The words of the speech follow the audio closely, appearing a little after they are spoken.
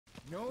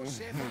No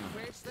safer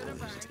place than a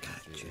bank.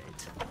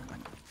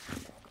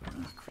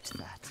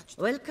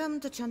 Welcome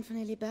to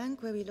Chanfanelli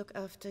Bank, where we look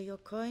after your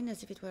coin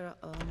as if it were our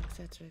own,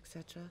 etc.,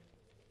 etc.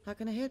 How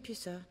can I help you,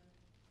 sir?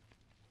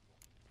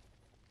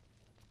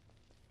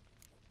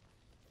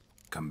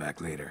 Come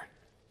back later.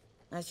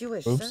 As you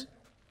wish, Oops. sir.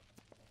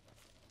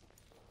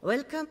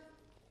 Welcome.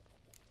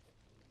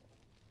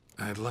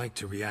 I'd like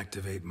to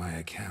reactivate my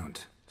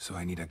account, so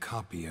I need a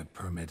copy of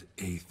permit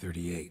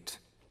A38.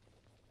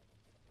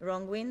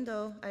 Wrong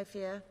window, I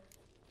fear.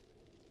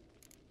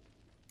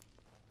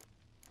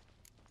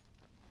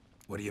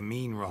 What do you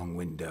mean, wrong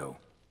window?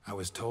 I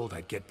was told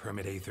I'd get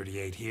permit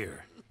A38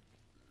 here.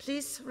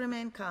 Please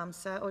remain calm,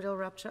 sir, or you'll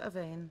rupture a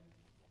vein.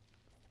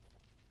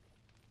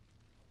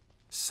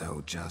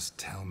 So just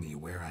tell me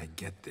where I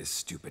get this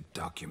stupid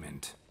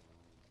document.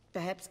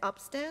 Perhaps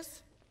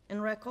upstairs, in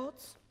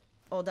records?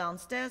 Or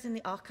downstairs in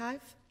the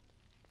archive?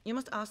 You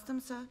must ask them,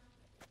 sir.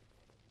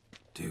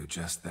 Do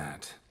just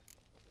that.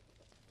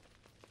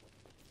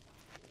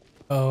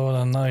 Oh,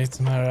 a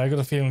nightmare. I got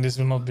a feeling this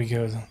will not be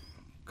good.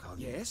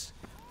 Yes?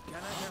 Can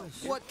I help?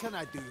 What can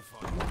I do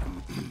for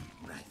you?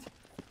 Right.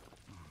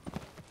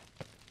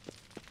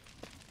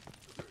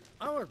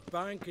 Our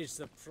bank is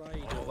the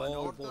pride of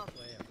all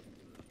players.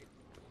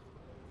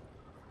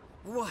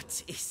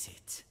 What is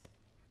it?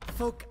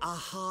 Folk are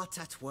hard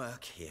at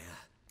work here.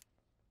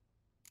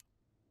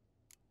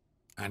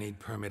 I need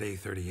permit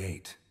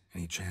A38.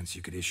 Any chance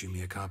you could issue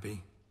me a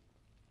copy?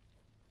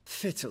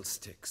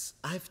 Fiddlesticks,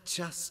 I've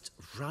just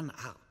run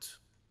out.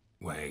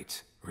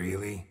 Wait,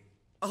 really?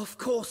 Of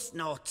course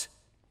not.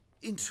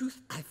 In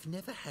truth, I've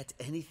never had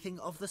anything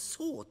of the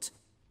sort.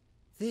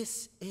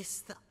 This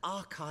is the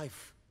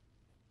archive.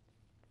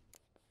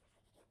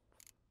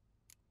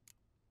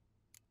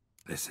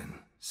 Listen,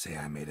 say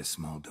I made a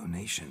small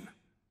donation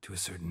to a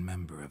certain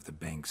member of the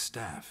bank's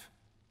staff.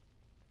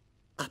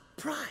 A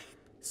bribe,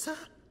 sir?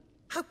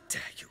 How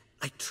dare you?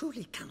 I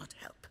truly cannot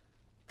help.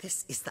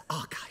 This is the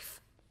archive.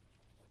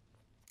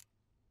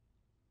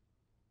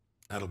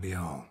 That'll be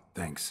all.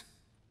 Thanks.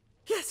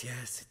 Yes,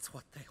 yes, it's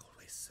what they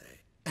always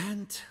say.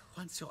 And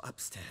once you're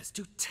upstairs,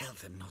 do tell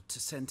them not to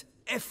send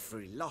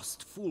every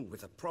lost fool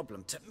with a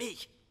problem to me.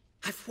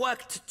 I've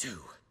work to do.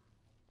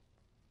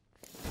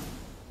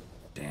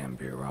 Damn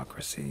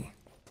bureaucracy.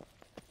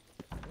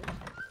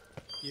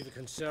 You have a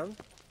concern?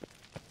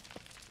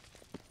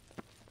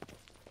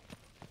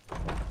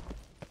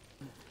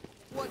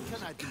 What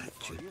can I do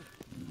for you?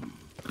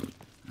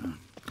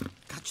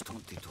 Catch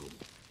 22.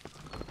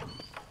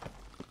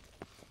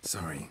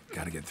 Sorry,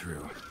 gotta get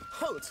through.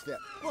 Hold there.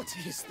 What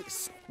is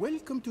this?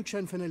 Welcome to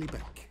Chanfanelli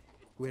Bank,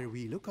 where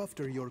we look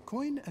after your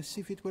coin as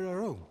if it were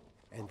our own,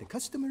 and the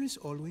customer is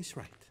always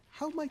right.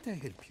 How might I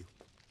help you?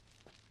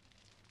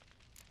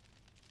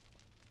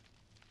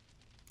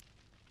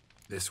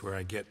 This where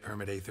I get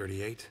permit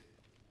A38?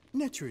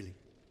 Naturally.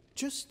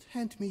 Just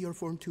hand me your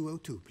Form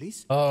 202,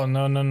 please. Oh,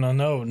 no, no, no,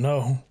 no,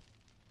 no.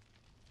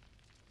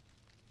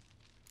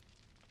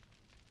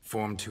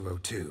 Form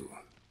 202.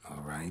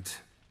 All right.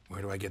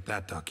 Where do I get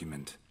that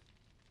document?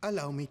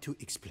 Allow me to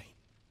explain.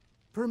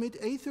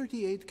 Permit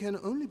A38 can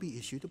only be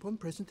issued upon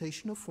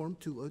presentation of Form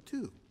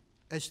 202,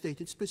 as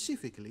stated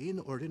specifically in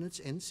Ordinance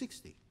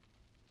N60.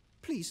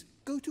 Please,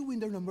 go to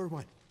window number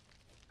 1.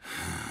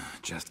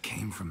 Just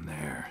came from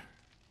there.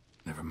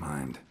 Never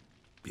mind.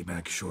 Be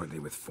back shortly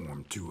with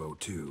Form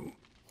 202.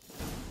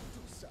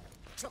 Sir,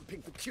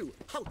 jumping the queue.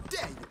 How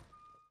dare you?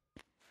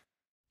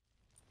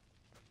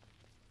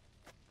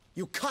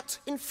 You cut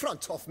in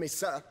front of me,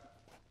 sir.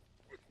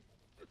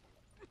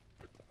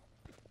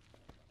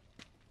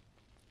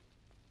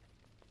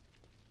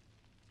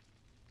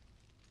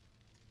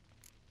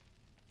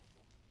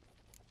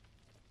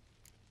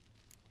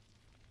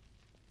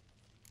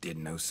 Did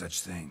no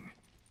such thing.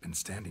 Been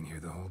standing here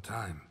the whole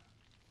time.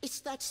 Is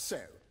that so?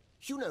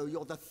 You know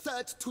you're the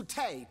third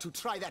today to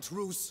try that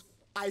ruse.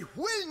 I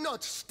will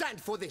not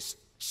stand for this.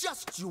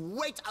 Just you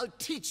wait, I'll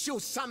teach you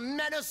some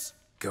manners.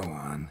 Go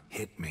on,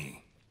 hit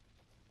me.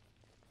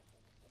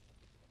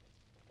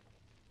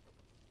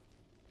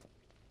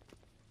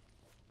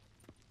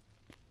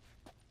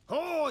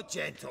 Oh,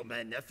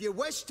 gentlemen, if you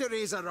wish to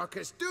raise a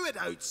ruckus, do it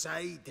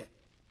outside.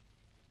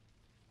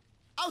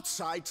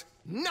 Outside,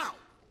 now!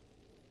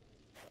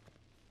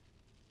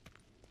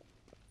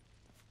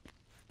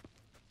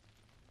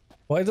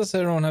 Why does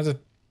everyone have to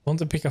want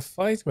to pick a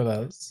fight with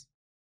us?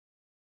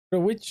 We're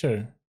a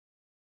Witcher.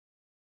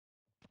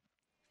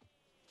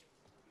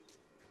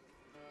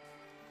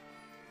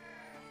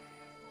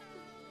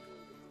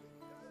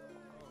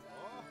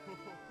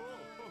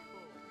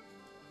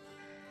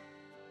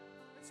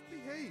 Let's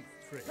behave,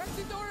 Fred. Crack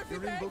the door if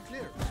Your you rainbow beg.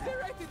 clear. Get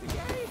right to the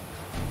game.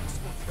 It's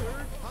the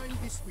third time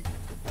this week.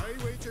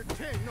 I wager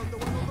 10 on the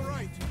one on the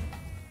right.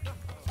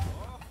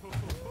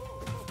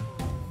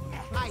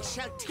 I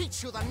shall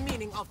teach you the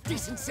meaning of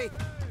decency.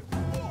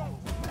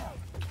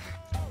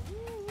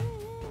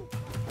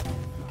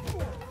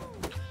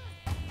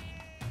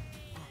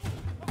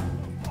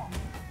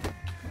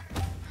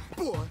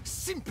 Poor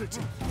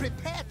simpleton,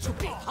 prepare to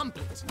be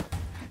humbled.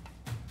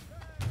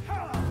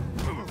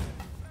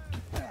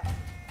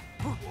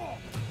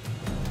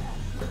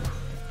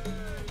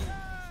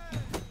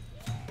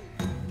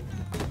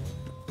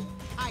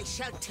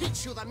 shall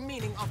teach you the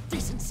meaning of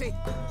decency.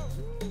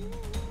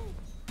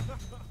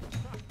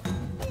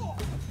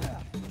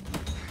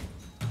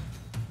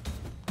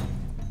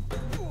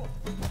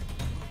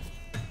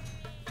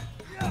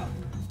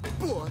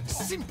 Poor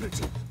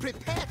simpleton,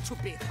 prepare to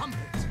be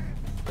humbled.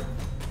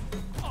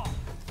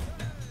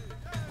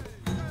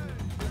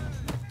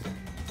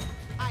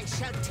 I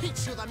shall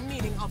teach you the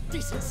meaning of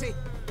decency.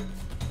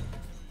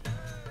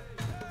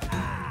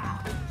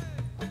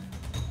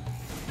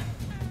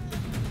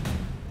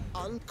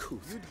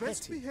 Uncouth, You'd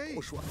best petty, behave.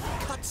 bourgeois,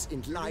 cuts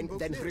in line, invoke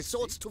then this.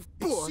 resorts to It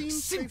poor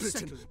seems they've simpleton.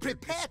 settled their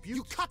Prepare, dispute.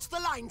 you cut the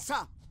line,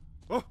 sir.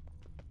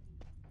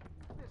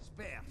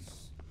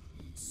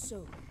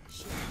 So,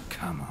 she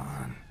Come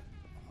on.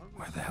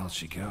 Where the hell'd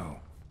she go?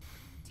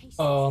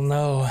 Oh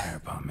no.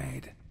 Hair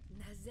pomade.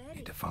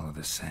 Need to follow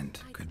the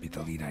scent. Could be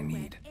the lead I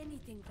need.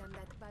 anything from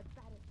that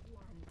barbaric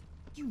land.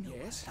 You know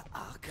Yes?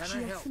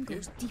 she often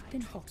goes deep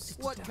in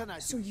hospital. What can I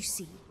do? So you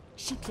see,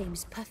 she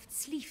claims puffed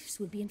sleeves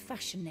will be in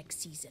fashion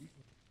next season.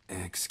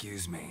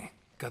 Excuse me.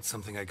 Got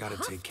something I gotta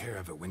take care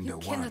of at window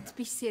You one. cannot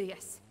be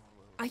serious.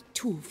 I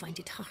too find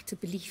it hard to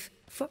believe.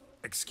 For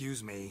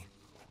Excuse me.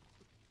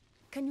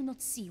 can you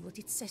not see what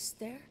it says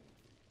there?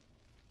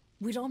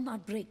 We're on our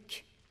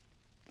break.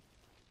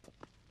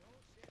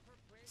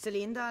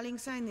 Celine, darling,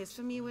 sign this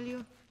for me, will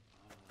you?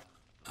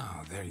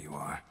 Oh, there you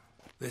are.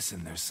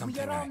 Listen, there's We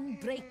something are on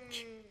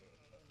break.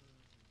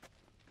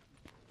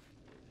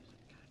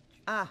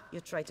 Ah, you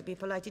try to be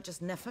polite, it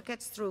just never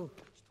gets through.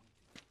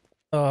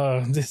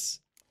 This.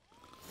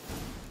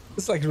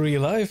 It's like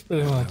real life,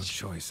 pretty No much.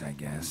 choice, I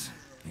guess.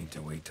 Need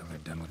to wait till they're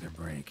done with their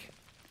break.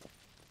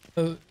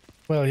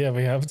 Well, yeah,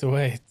 we have to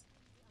wait.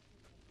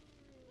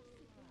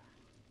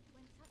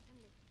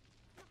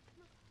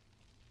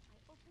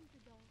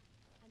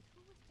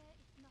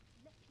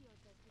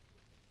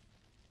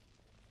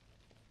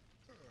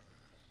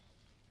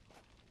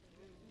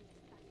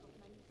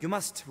 You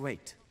must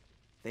wait.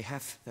 They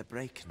have the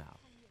break now.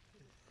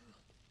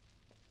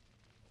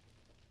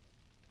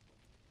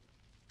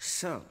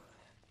 So,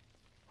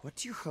 what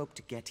do you hope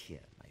to get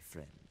here, my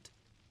friend?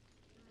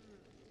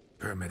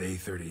 Permit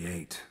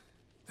A38.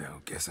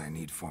 Though, guess I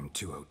need Form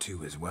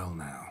 202 as well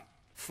now.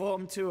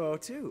 Form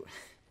 202.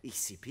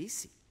 Easy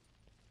peasy.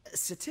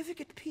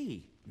 Certificate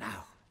P.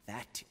 Now,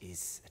 that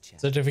is a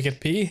challenge. Certificate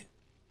P?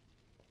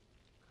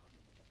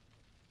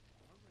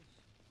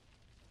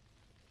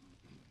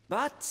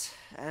 But,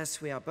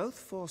 as we are both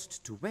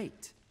forced to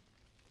wait,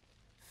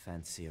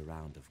 fancy a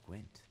round of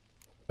Gwent.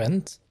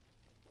 Vent?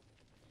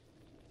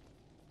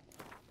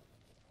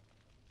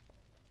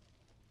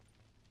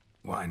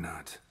 Why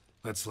not?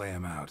 Let's lay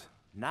him out.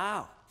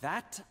 Now,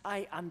 that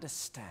I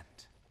understand.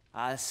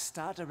 I'll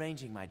start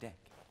arranging my deck.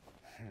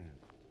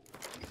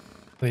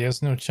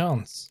 There's no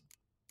chance.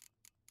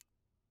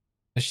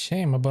 A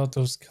shame about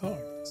those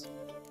cards.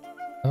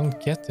 I don't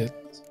get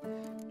it.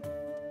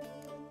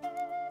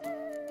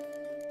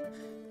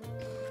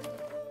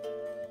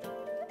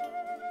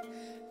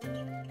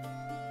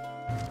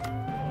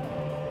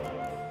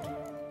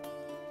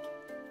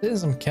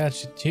 There's some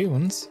catchy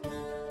tunes.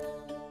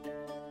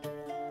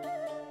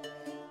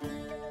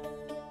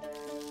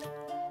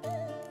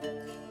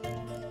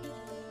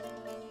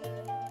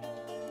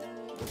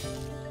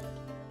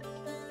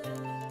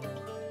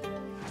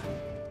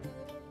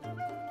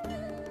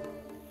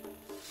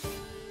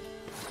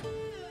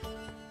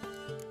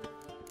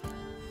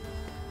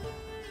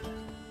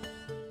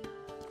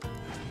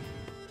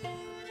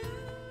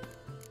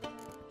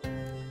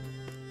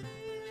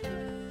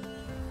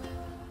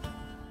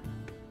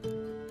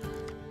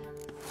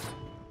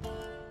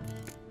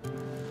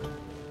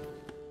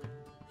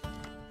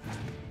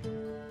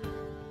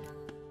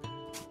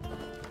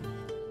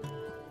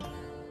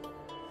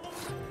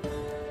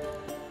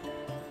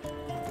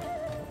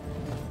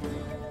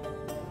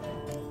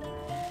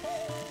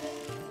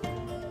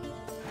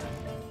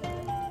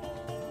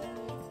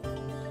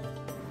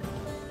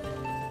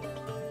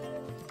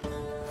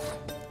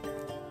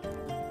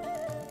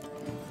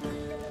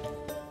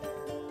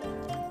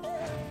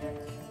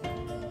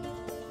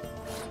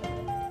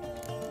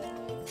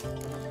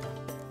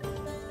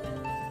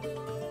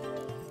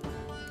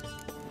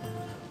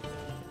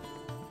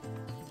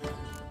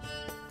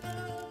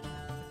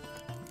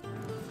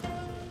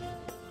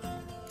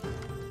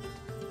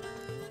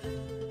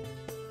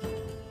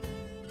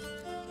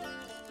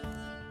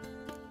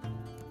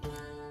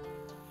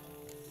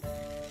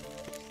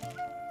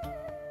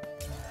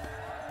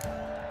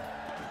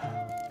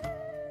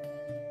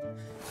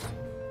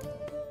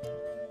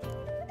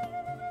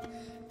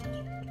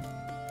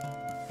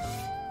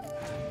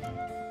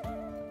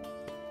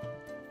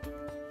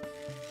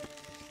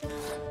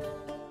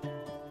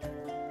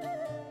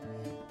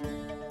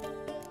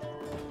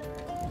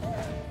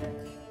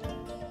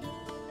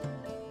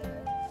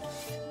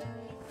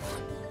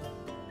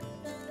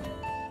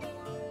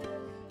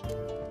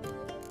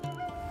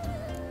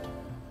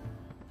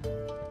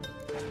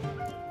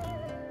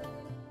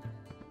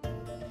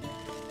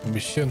 We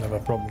shouldn't have a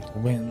problem to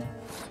win.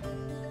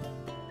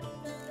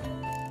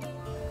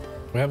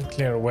 We have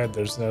clear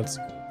weather, so that's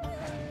good.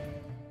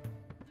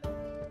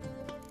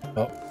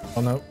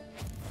 Oh no.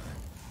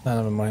 Nah,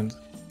 never mind.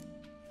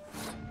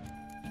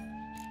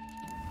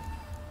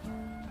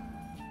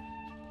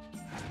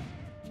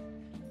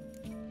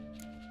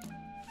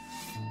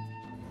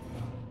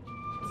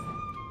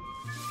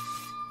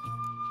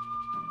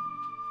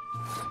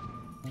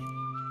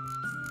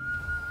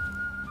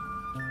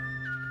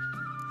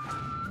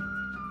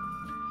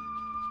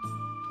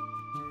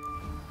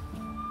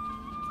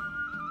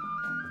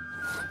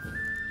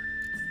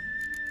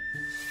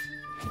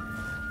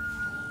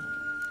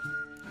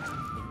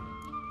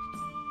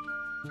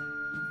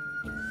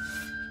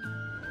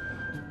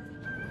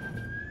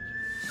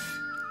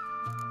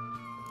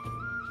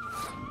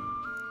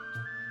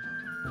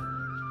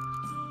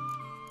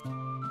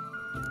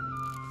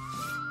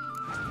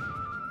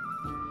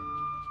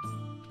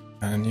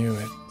 I knew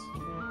it.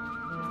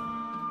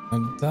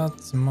 And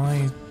that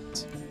might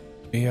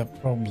be a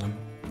problem.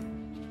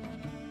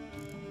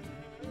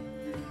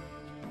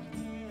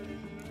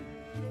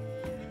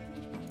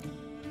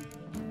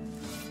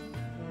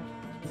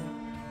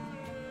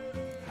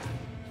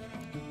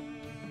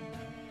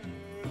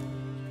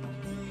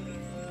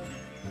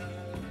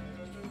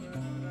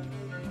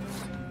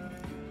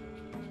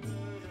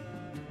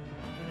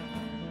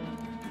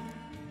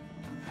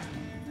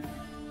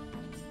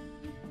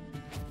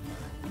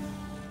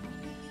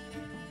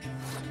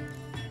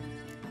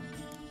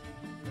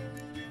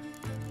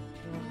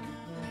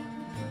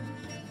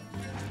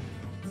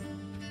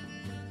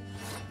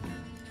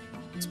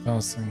 It's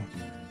passing.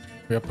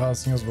 We are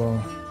passing as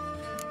well.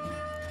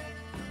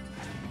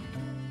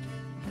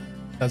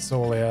 That's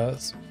all he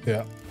has.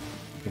 Yeah.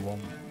 He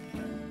won.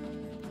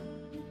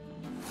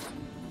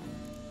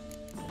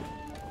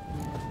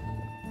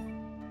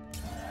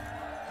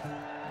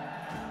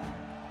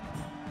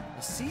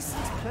 A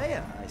seasoned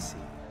player, I see.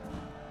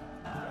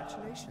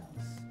 Congratulations.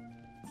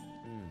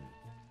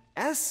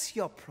 As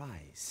your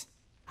prize,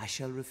 I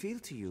shall reveal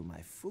to you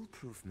my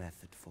foolproof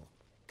method for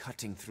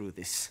cutting through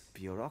this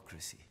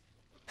bureaucracy.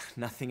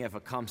 Nothing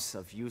ever comes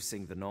of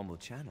using the normal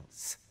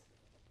channels.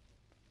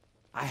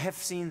 I have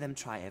seen them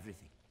try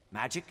everything.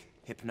 Magic,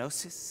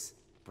 hypnosis,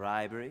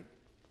 bribery.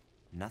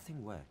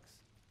 Nothing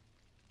works.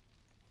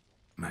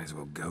 Might as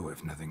well go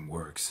if nothing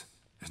works.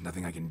 There's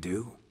nothing I can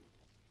do.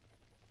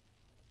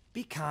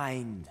 Be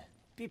kind.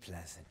 Be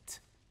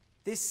pleasant.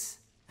 This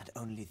and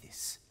only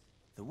this.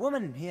 The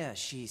woman here,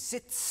 she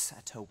sits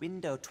at her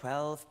window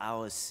 12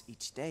 hours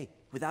each day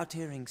without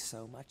hearing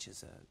so much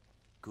as a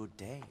good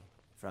day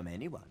from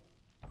anyone.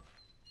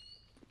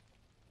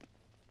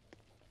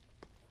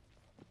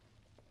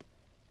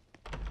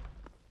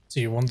 So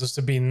you want us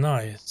to be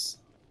nice?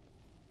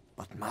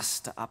 But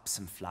muster up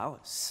some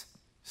flowers,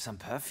 some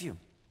perfume.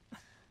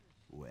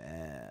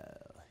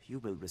 Well, you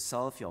will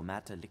resolve your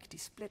matter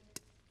lickety-split.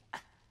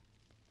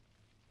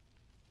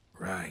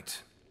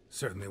 Right.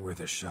 Certainly worth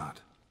a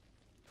shot.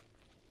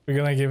 We're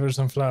gonna give her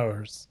some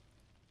flowers.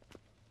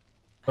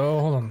 Oh,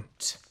 hold on.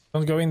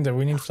 Don't go in there,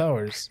 we need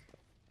flowers.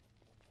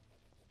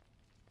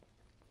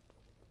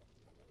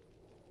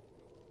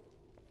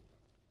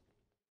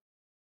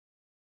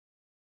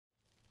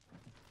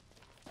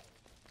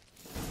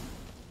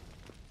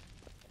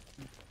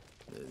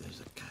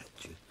 There's a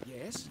catch.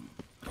 Yes?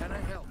 Can I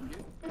help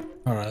you?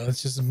 Alright,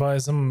 let's just buy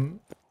some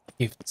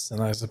gifts,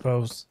 and I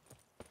suppose.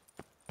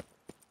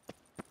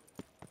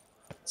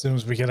 As soon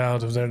as we get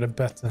out of there, the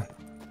better.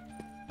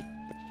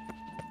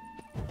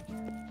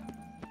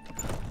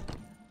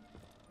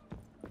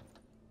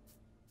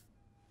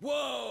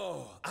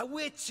 Whoa! A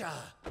witcher!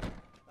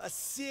 A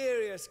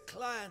serious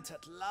client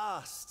at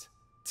last.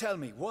 Tell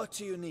me, what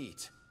do you need?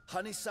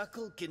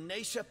 Honeysuckle,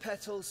 Ganesha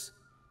petals?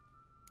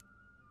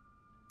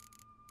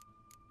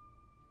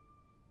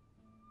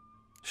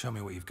 Show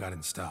me what you've got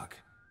in stock.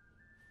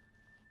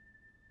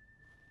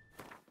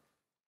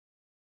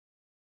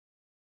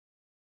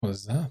 What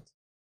is that?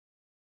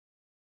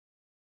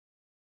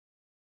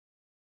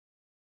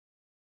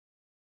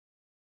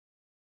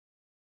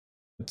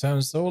 The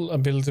town soul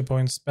ability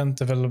points spent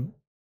develop.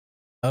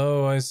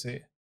 Oh, I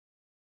see.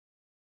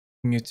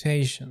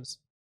 Mutations.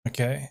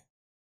 Okay.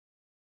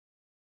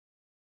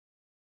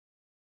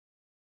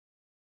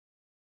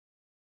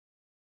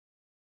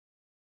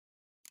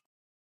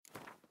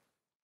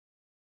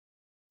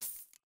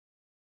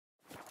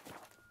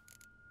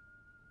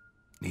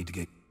 Need to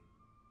get...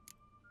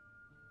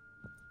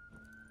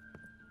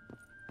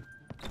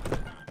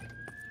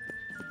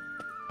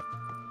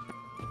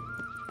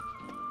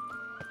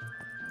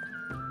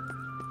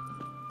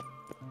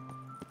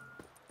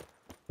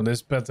 Well,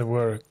 this better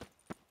work.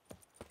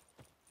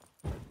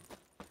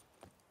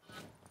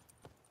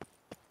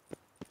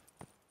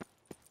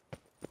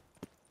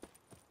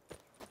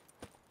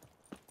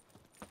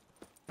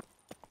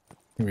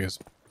 We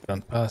just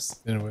run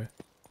past it anyway.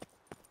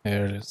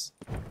 Here it is.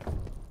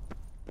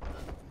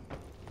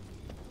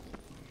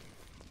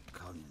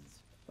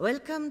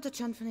 Welcome to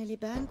Chanfanelli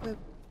Bank, where...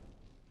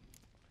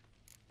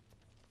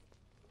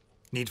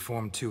 Need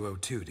Form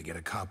 202 to get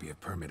a copy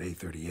of Permit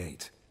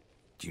A38.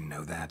 Do you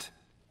know that?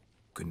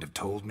 Couldn't have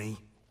told me?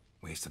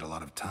 Wasted a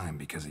lot of time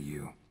because of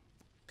you.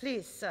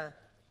 Please, sir.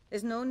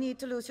 There's no need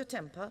to lose your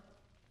temper.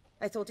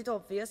 I thought it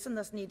obvious and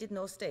thus needed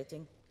no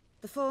stating.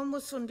 The form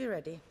will soon be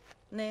ready.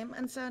 Name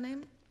and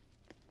surname?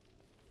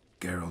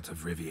 Geralt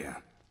of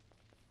Rivia.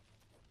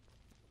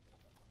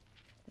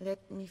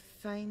 Let me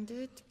find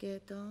it.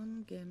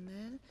 Gedon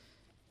Gemel.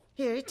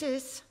 Here it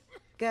is.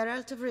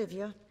 Geralt of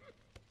Rivia.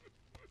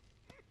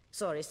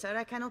 Sorry, sir,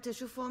 I cannot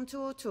issue Form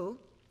 202.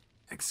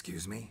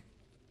 Excuse me?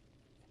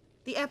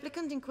 The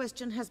applicant in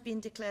question has been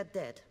declared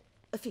dead,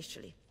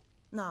 officially.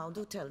 Now,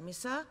 do tell me,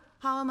 sir,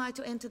 how am I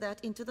to enter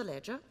that into the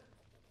ledger?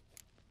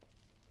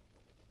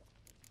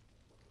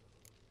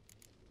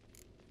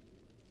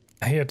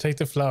 Here, take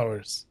the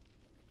flowers.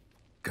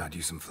 Got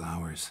you some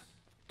flowers,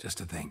 just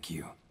to thank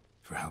you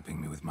for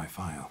helping me with my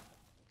file.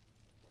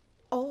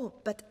 Oh,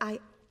 but I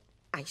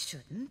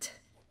shouldn't.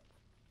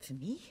 For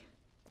me?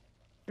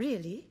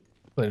 Really?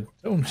 But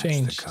don't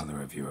change. That's the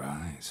color of your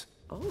eyes.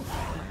 Oh,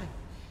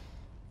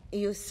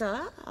 you,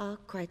 sir, are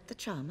quite the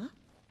charmer.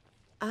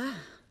 Ah,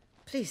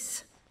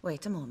 please,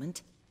 wait a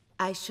moment.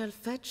 I shall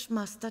fetch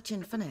Master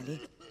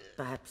Cinfanelli.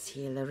 Perhaps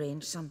he'll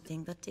arrange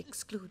something that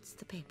excludes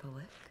the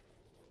paperwork.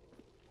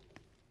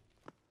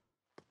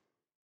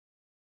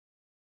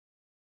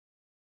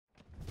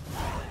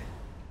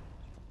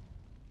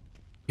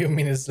 Few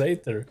minutes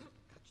later.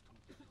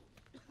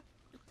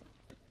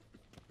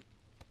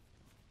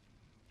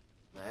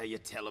 You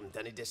tell him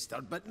dinna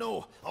disturb, but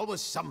no,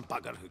 always some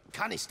bugger who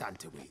can't stand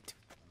to wait.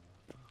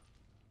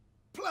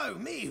 Plough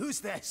me,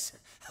 who's this?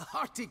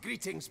 Hearty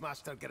greetings,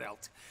 Master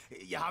Geralt.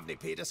 You haven't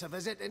paid us a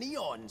visit in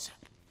eons.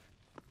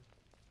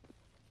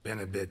 Been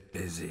a bit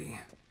busy,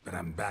 but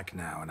I'm back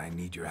now and I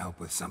need your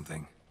help with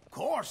something. Of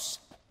course.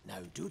 Now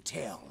do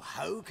tell,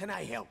 how can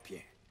I help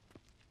you?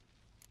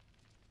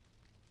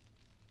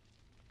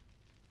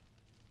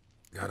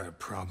 Got a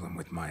problem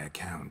with my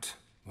account.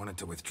 Wanted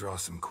to withdraw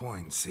some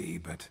coins, see,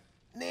 but...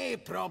 Nae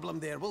problem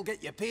there, we'll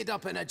get you paid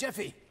up in a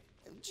jiffy.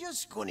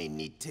 Just gonna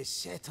need to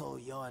settle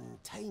yon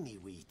tiny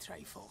wee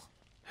trifle.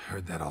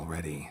 Heard that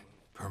already.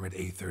 Permit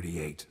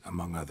A38,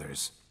 among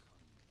others.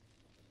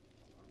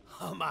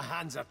 Oh, my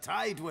hands are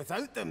tied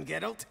without them,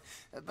 Geralt.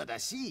 But I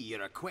see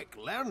you're a quick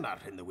learner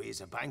in the ways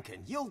of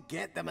banking. You'll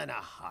get them in a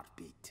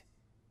heartbeat.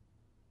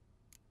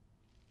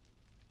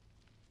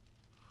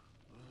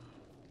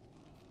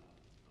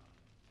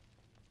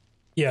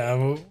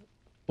 Yeah,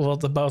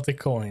 what about the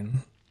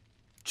coin?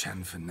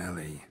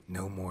 Cinfanelli,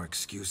 no more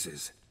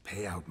excuses.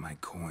 Pay out my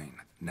coin,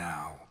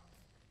 now.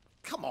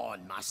 Come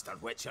on, Master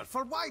Witcher,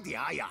 for why the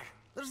ire?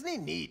 There's no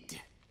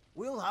need.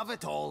 We'll have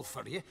it all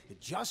for you. You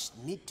just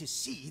need to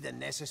see the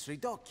necessary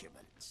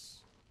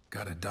documents.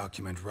 Got a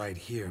document right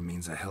here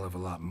means a hell of a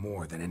lot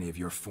more than any of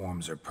your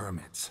forms or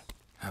permits.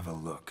 Have a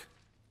look.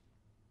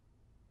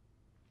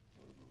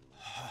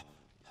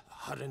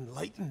 Her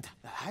enlightened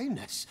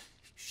highness,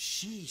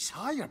 she's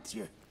hired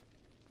you.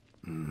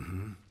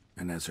 Mm-hmm.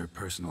 And as her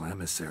personal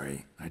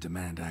emissary, I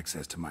demand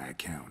access to my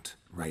account,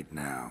 right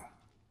now.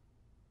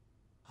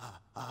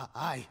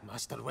 Aye,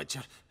 Master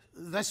Witcher.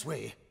 This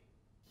way.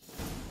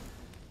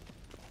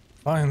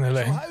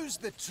 Finally. So how's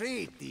the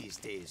trade these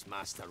days,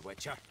 Master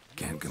Witcher?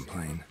 Can't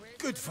complain.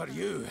 Good for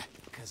you,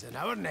 because in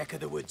our neck of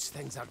the woods,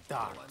 things are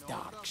dark,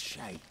 dark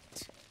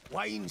shite.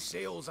 Wine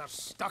sales are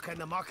stuck in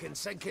the muck and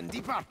sinking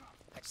deeper.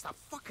 It's the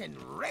fucking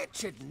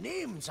wretched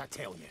names, I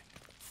tell you.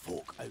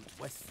 Folk out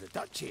with the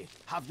duchy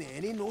haven't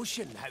any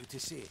notion how to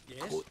say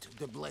Cote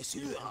de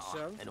Blessure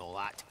and all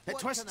that. It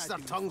twists their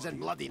tongues in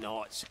bloody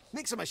knots.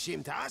 Makes them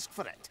ashamed to ask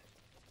for it.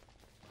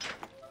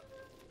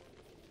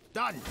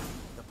 Done.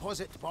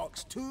 Deposit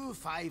box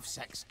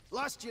 256.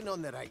 Last one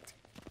on the right.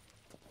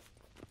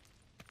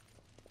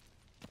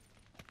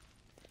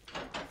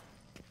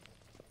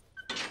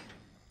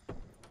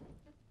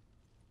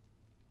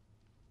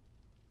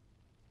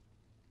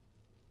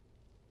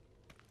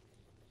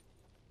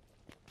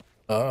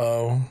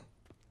 Uh-oh.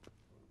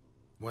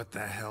 What the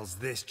hell's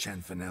this,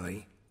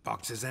 Cinfanelli?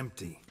 Box is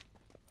empty.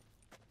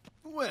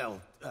 Well,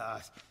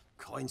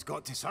 coins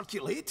got to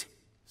circulate.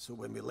 So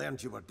when we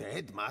learned you were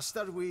dead,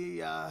 Master,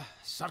 we,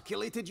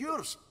 circulated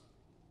yours.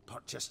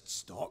 Purchased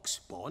stocks,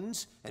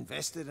 bonds,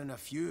 invested in a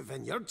few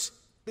vineyards.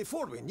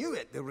 Before we knew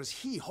it, there was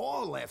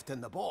hee-haw left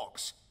in the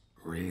box.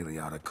 Really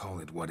ought to call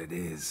it what it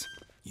is.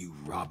 You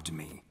robbed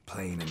me,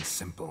 plain and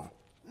simple.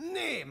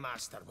 Nay,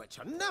 Master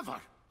Witcher, never.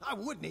 I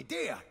wouldn't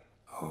dare.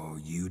 Oh,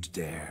 you'd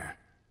dare.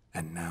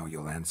 And now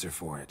you'll answer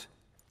for it.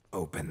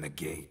 Open the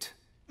gate.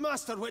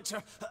 Master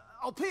Witcher,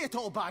 I'll pay it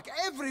all back,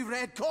 every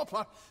red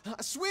copper.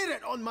 I swear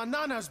it on my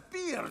nana's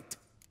beard.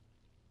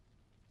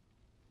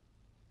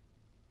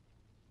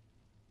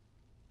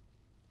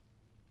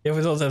 Yeah,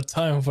 we don't have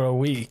time for a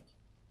week.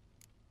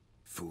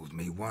 Fooled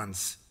me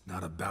once,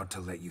 not about to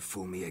let you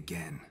fool me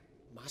again.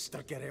 Master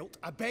Geralt,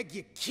 I beg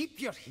you,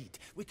 keep your heat.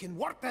 We can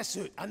work this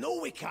out, I know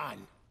we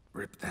can.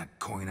 Rip that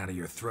coin out of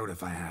your throat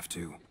if I have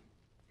to.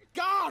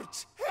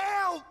 Guards,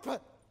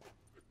 help!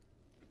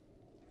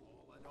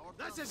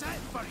 This is it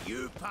for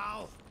you,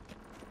 pal.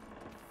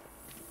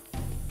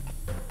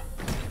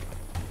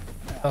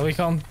 We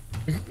can't...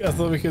 I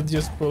thought we could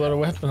just pull our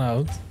weapon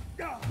out.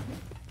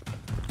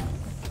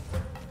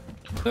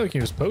 No, we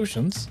can use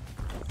potions.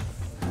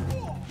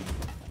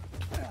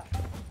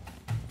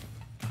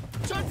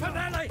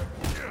 Infernelli!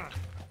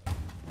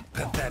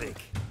 Pathetic.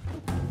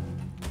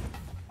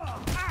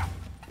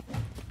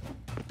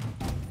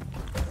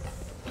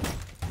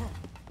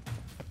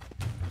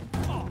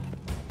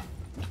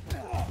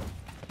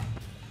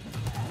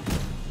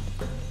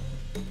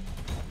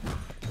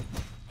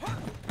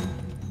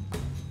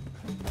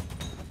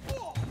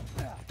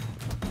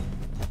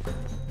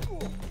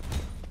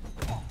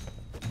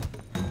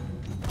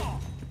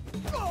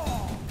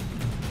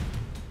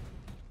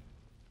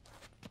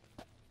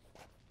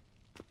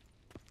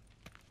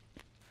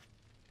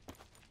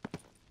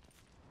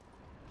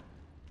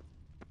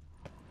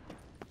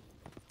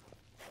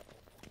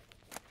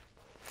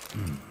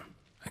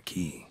 A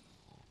key.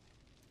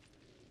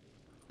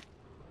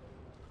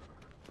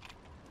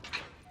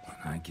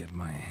 When I get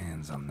my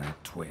hands on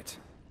that twit.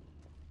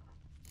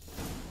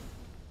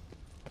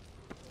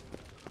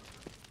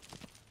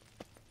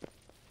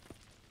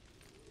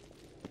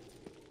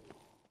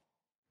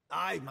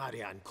 Aye,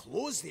 Marianne,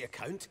 close the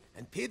account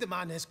and pay the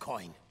man his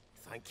coin.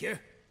 Thank you.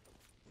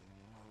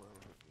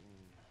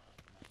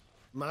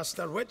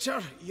 Master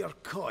Witcher, your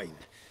coin.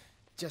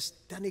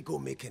 Just dinna go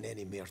making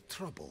any more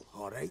trouble,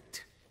 all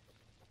right?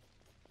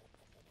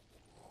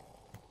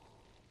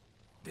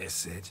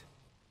 This it?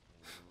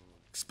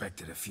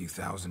 Expected a few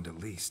thousand at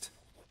least.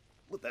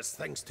 Well, there's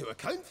things to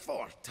account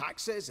for.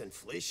 Taxes,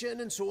 inflation,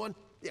 and so on.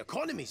 The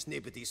economy's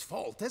nobody's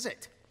fault, is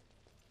it?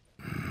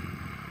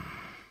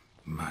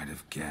 Might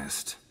have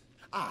guessed.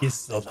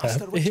 He's not Master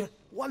happy. Witcher,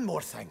 one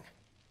more thing.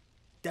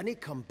 Dinna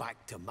come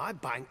back to my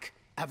bank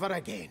ever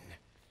again.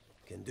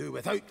 Can do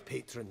without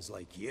patrons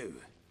like you.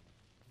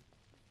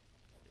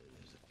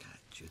 There's a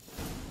catch.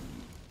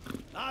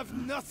 I've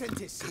nothing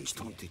to say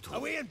to you.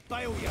 Away and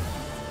bile you.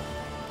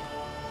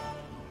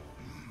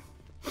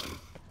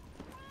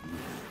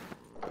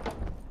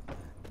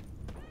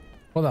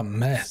 What a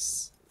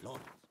mess.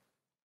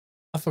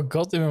 I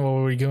forgot even what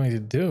we were going to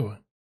do.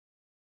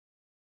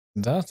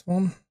 That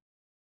one?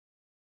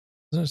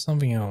 Is there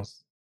something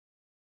else?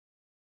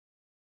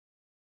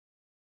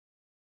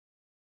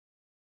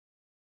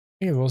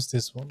 I think it was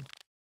this one.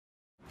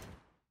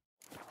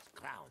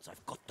 Crowns,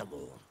 I've got them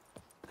all.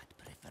 At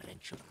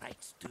preferential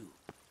rights too.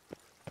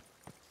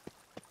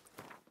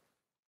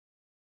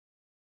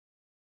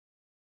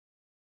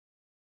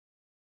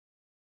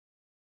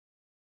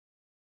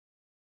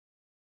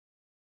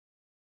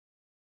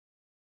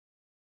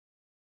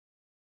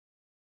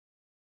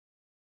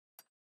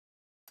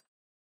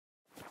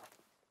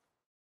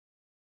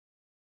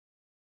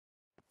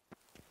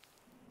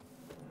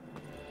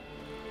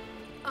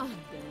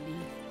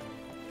 Unbelievable.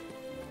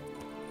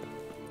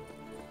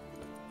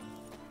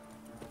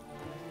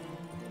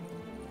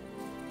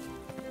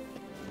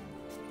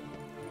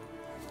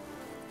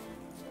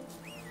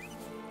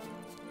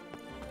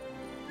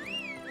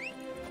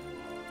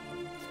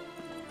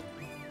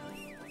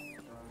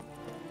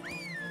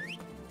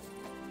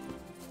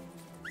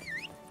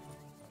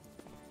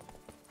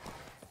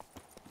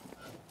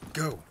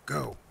 Go,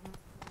 go.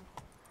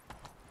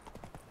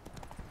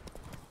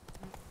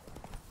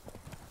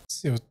 Let's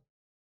see what.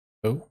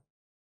 Oh.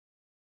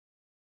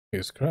 It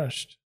was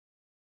crashed.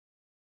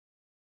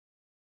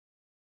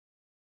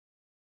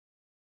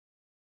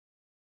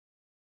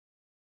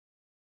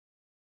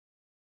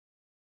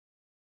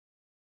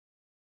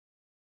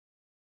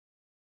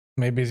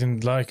 Maybe it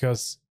didn't like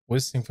us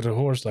whistling for the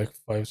horse like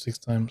 5-6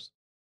 times.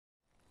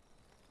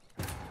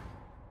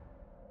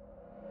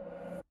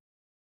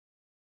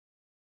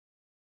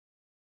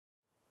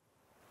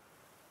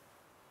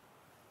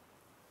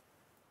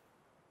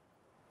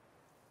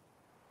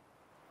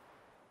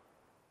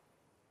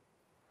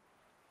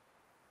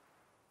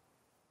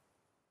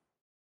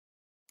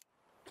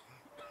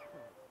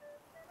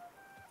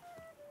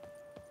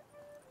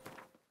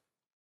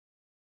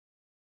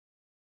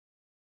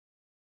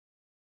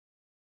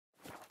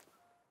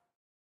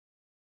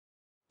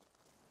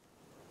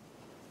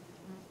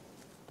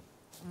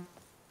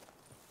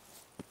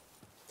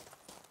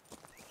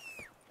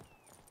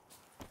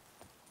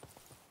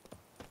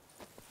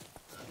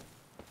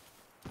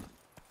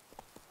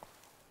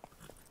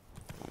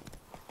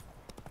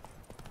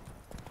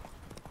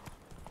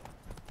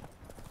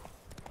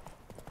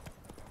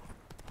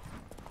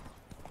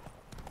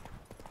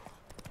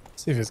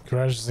 See if it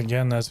crashes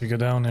again as we go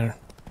down here.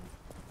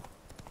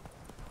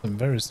 A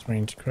very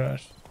strange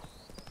crash.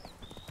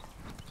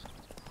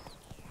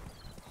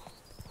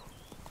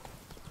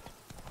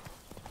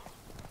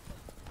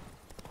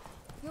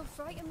 You're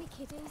frightening me,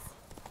 kiddies.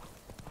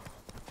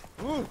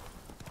 Oh,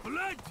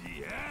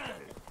 bloody hell!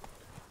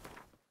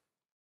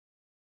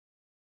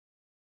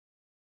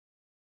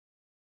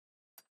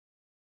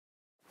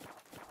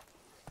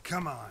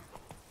 Come on.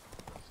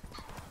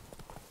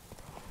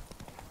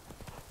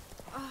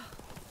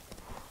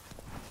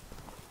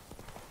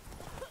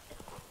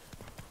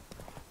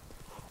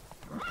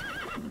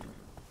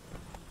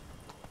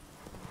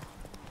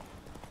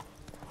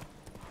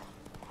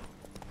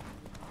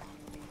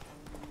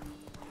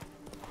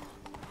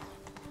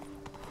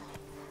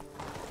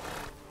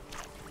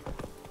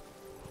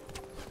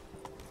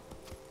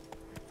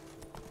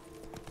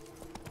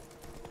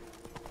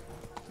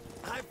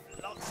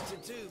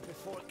 do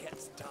before it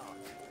gets dark.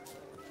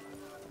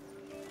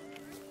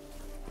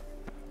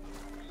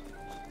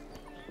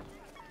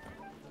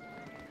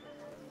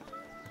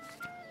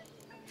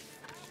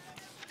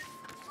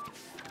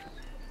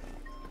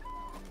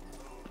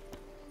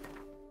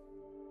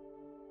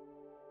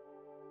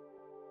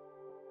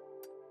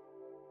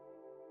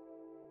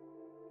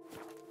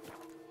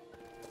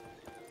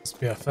 Must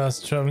be a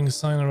fast traveling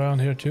sign around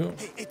here too.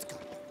 Hey, Edgar.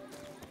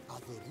 Are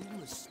the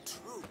rumors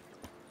true?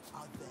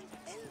 Are there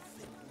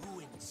elfin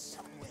ruins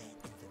somewhere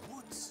in the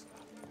woods?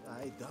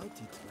 I doubt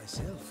it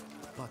myself,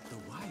 but the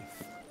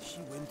wife, she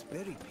went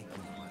berry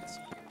picking once.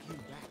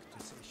 Came back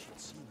to say she'd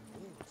seen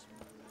wolves.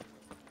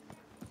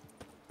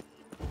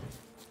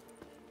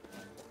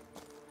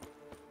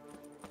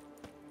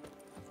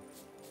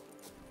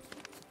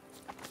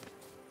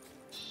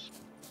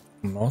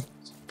 Not.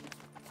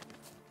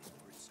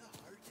 It's a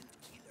hardened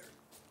killer.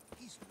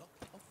 He's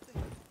locked off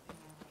there.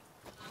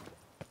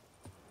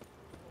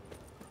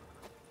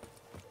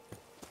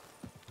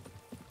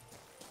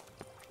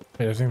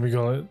 Wait, I think we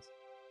got it.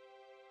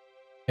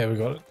 Yeah, we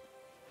got it.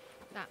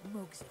 That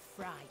mug's a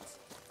fright.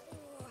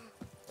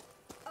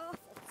 Awful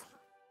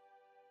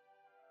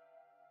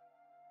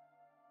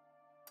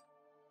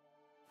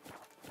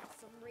for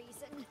some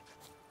reason.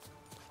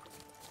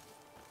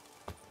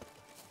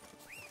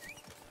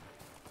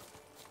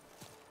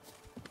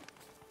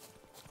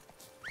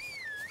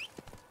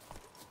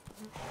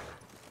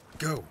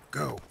 Go,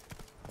 go.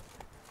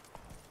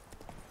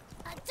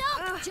 A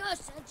doctor,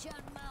 said your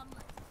mum.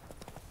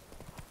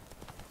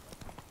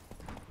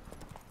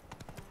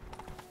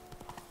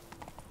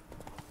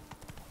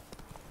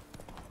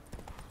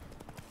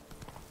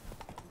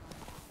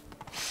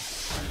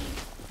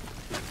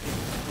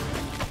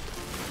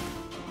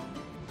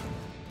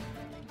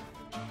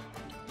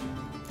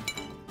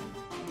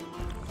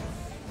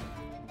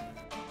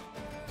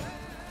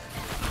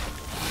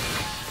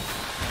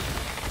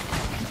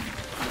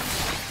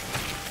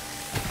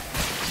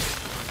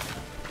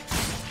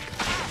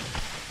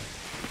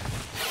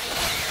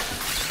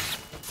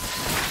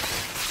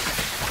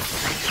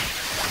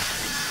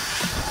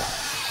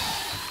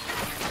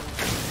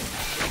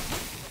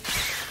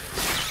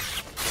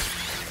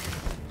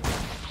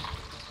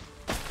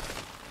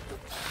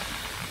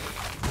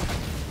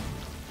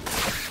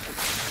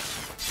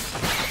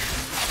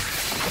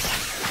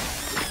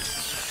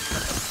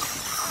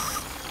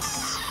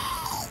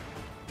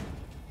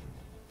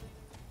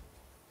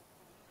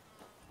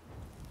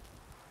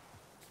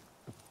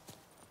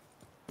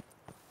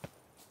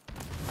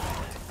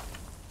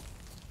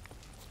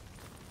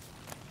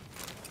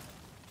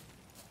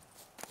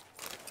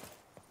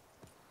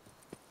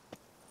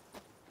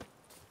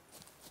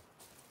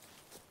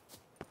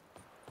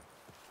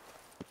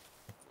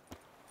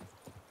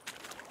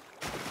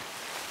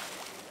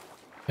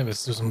 Yeah,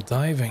 let's do some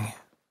diving.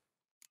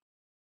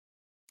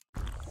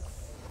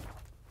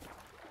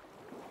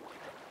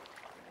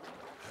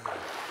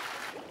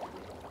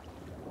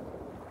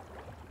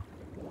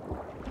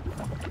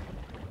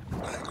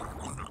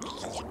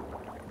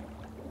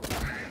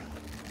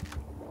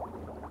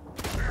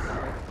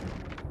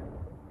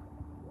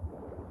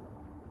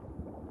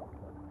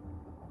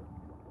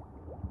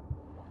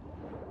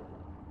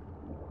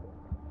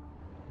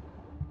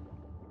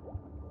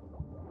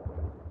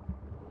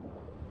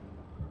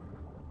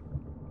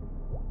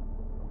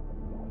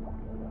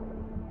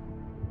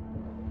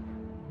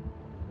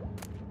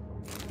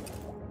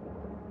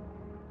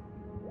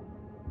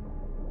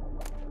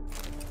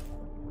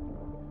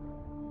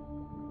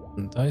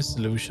 Dice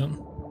solution.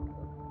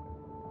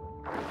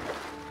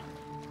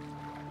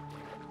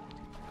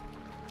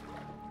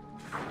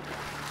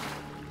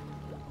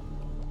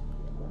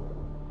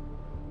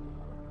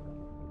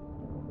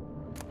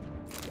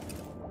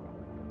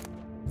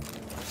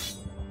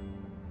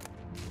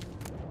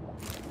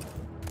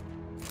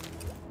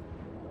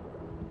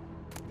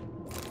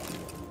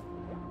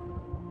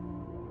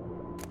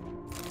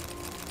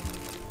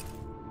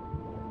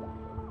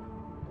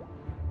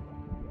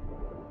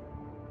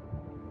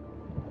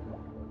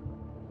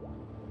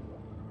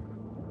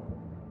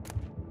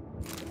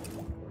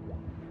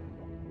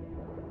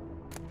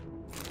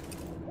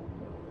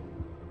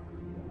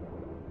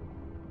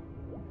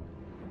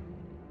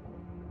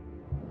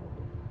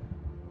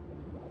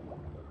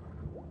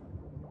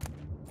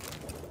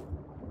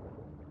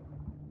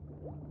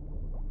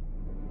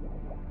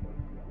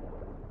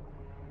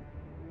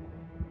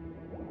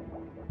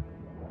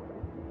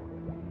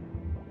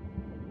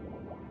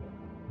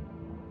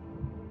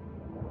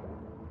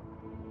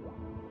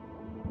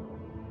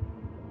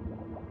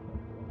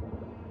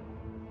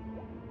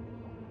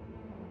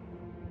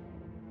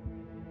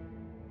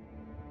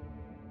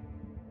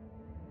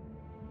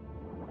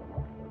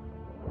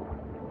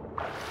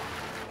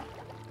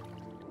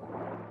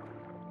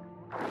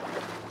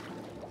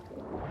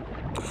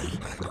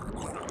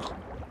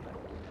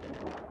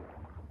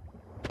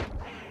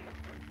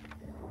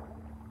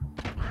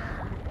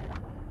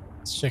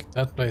 Let's check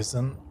that place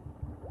then.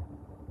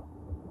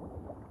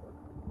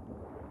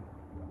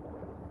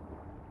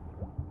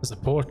 There's a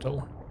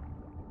portal.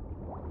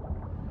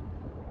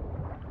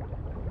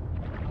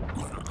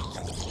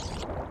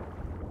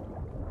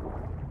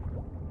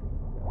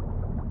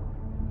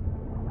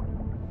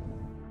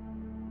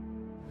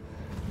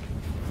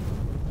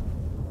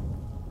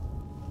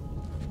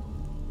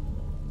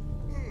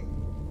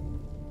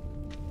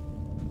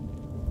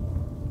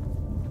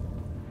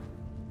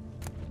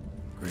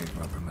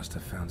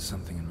 must have found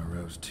something in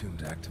Moreau's tomb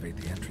to activate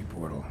the entry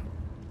portal.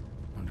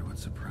 Wonder what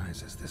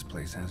surprises this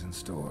place has in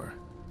store.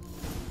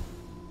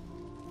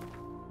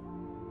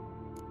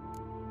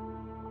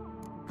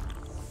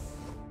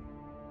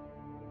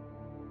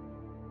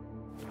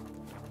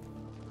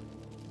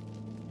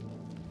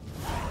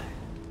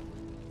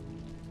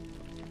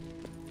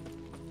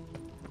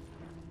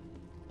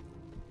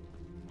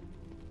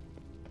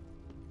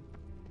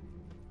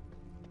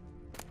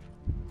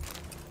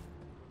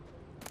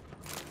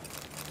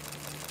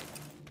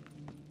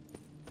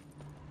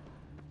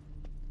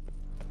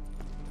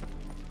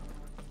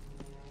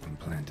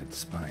 Implanted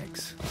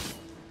spikes.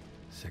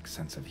 Sick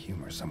sense of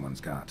humor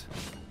someone's got.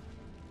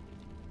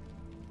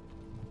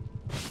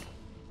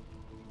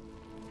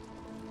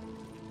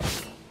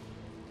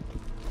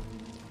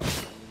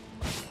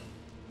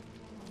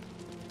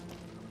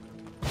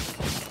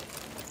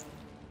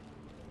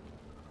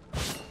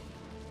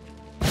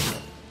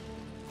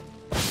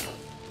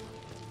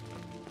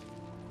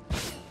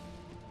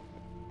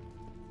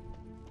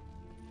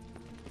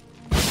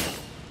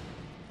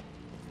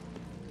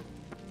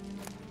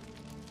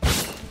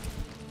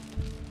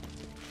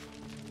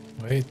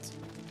 Wait.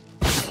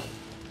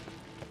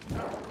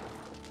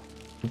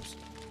 Oops.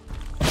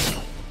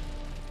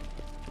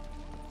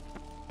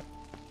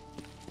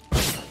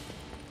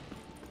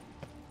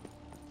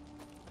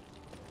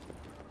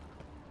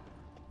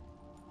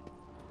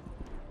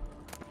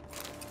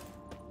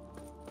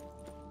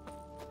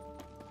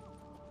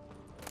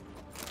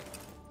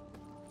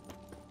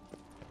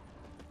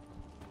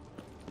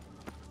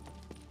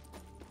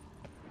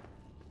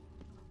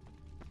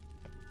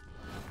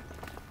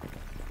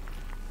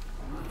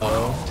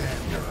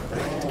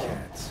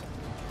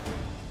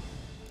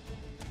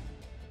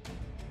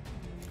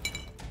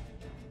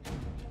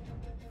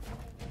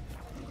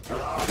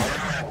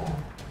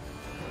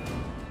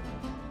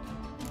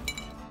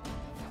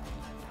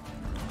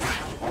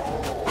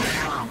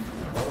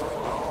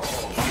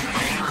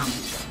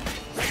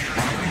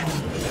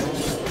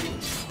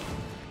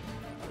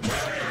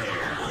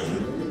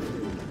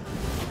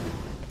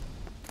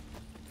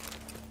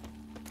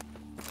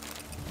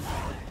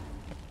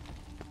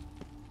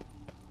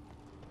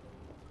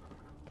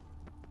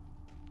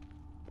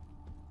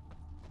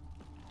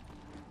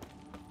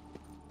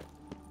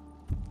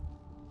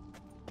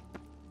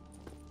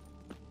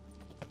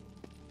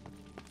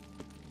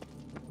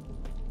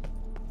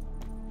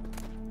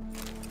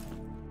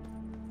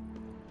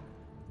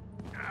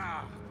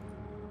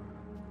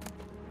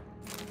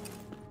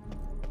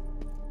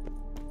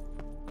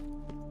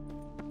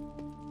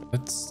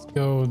 Let's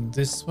go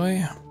this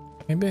way,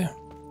 maybe.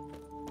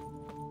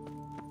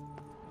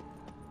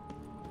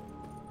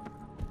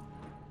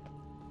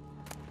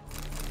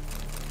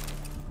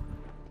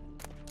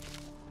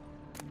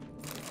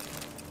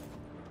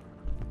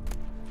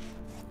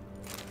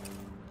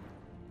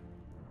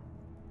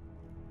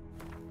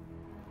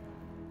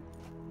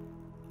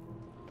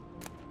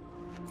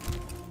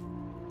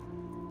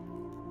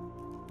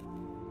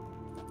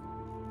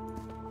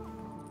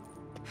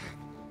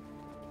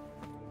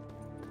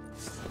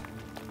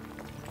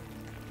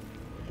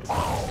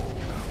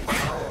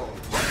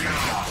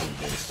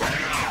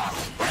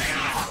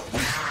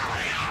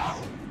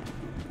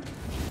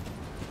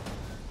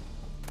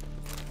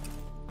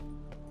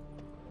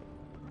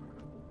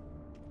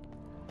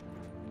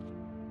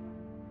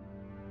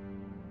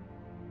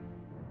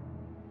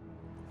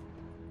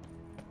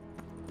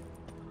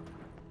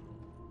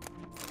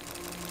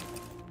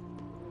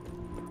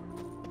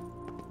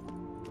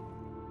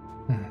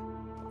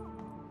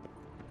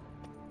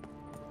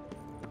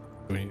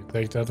 Do we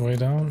take that way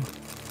down?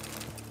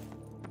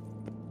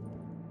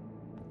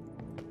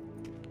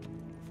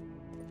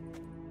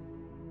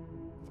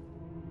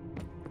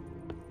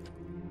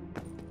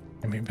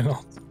 Maybe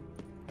not.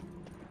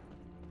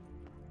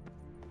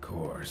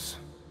 Course.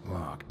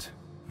 Locked.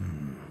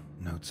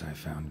 Notes I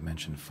found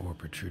mention 4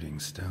 protruding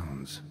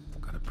stones.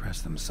 Gotta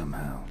press them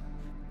somehow.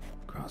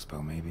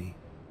 Crossbow, maybe?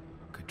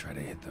 Could try to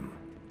hit them.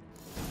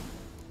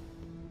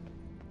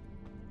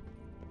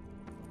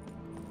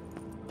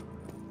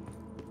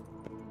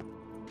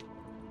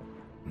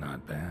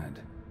 Not bad.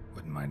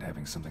 Wouldn't mind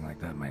having something like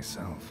that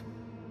myself.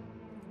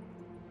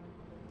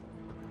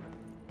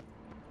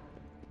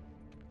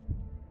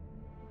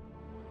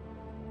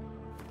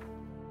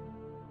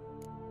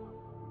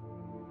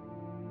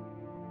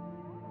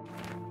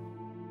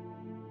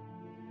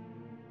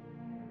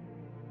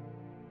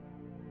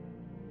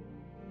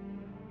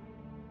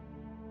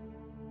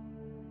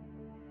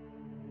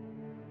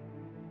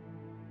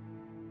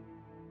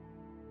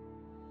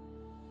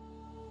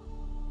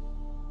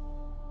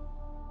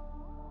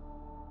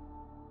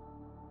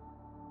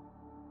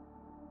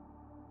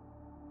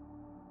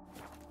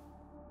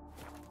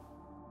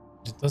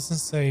 It doesn't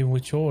say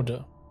which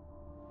order.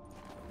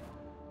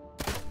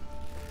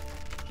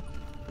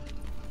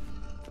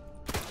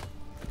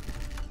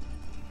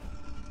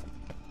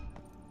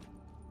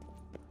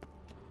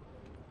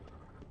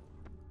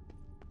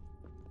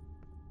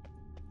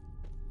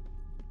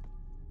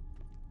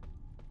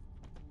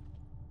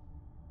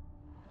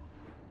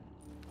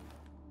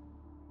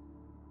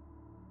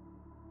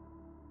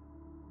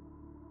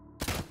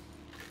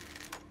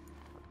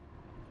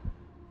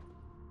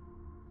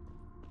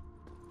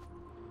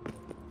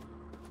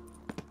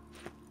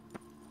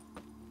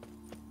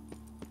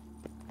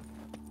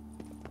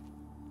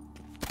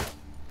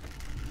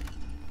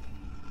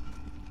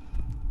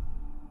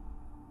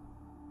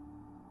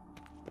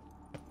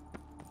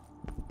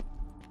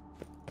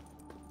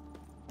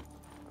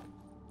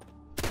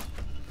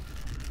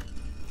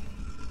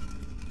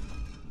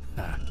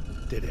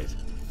 did it.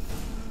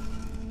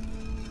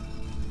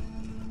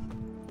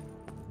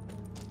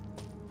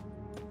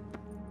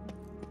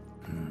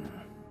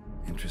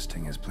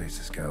 Interesting as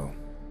places go.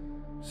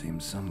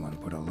 Seems someone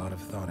put a lot of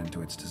thought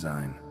into its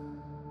design.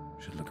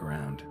 Should look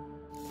around.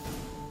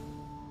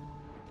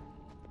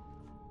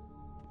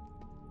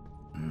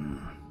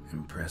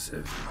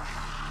 Impressive.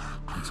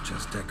 It's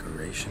just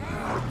decoration.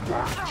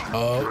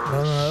 Oh,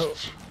 no.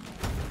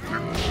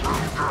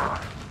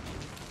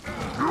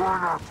 You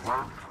are not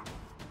welcome.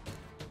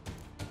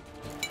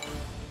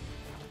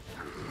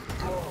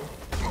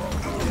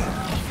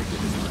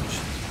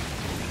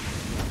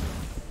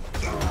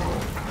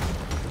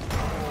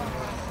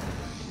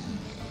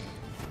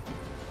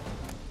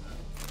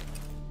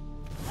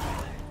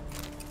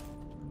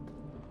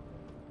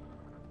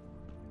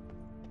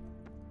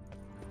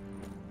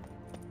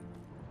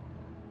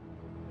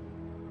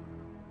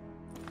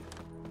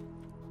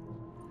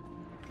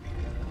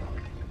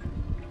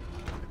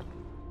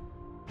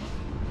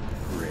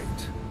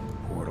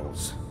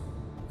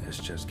 This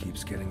just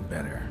keeps getting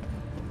better.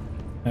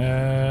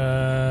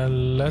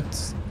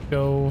 Let's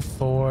go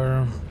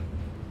for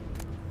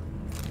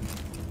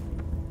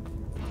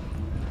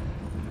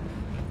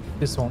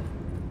this one.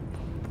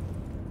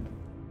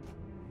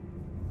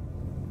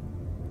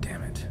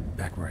 Damn it,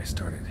 back where I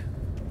started.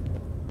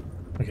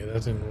 Okay,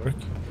 that didn't work.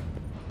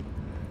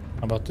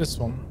 How about this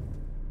one?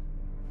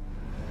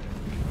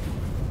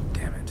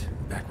 Damn it,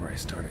 back where I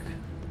started.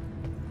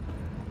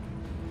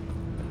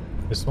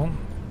 This one?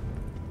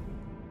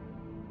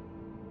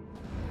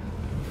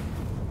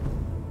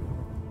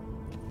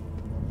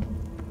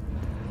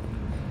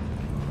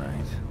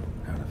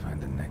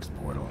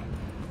 Portal.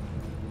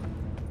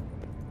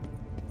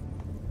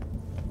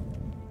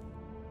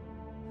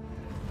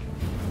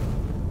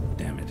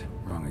 Damn it,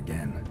 wrong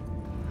again.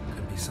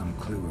 Could be some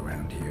clue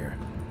around here.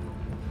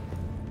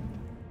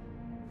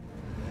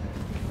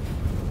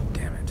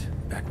 Damn it,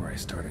 back where I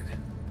started.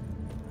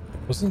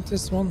 Wasn't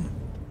this one?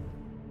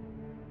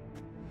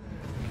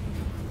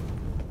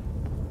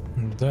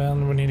 And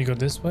then we need to go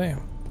this way.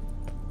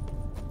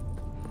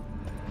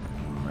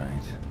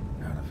 Alright,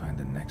 now to find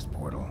the next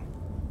portal.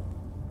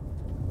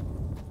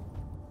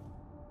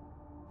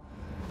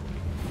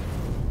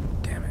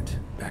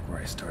 Back where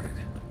I started.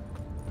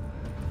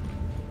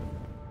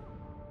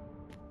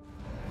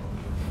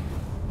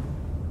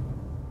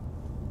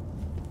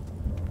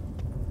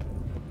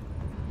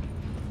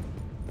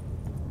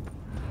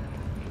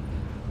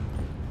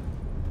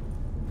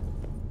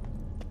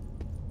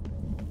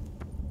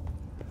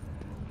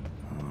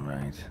 All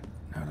right,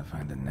 now to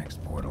find the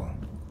next portal.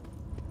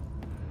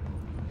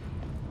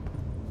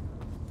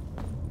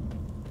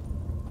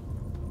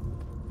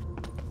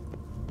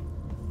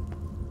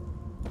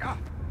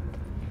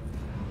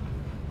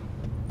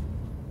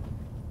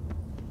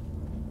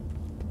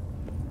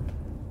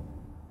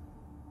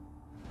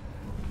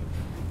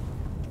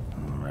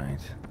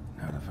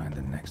 Now to find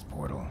the next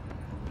portal.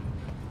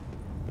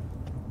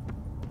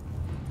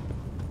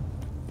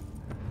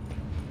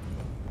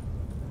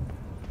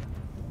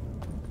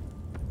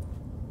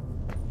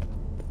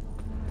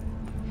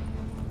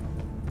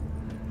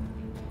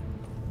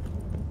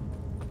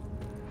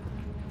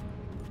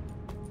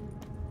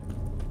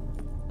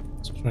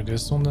 Let's try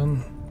this one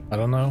then. I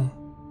don't know.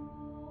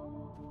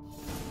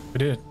 We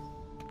did.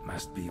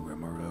 Must be where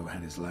Moreau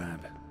had his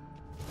lab.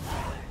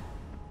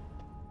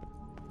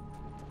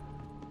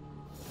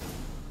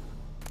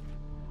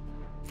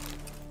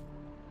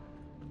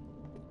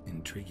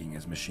 Intriguing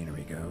as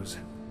machinery goes,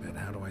 but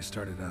how do I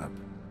start it up?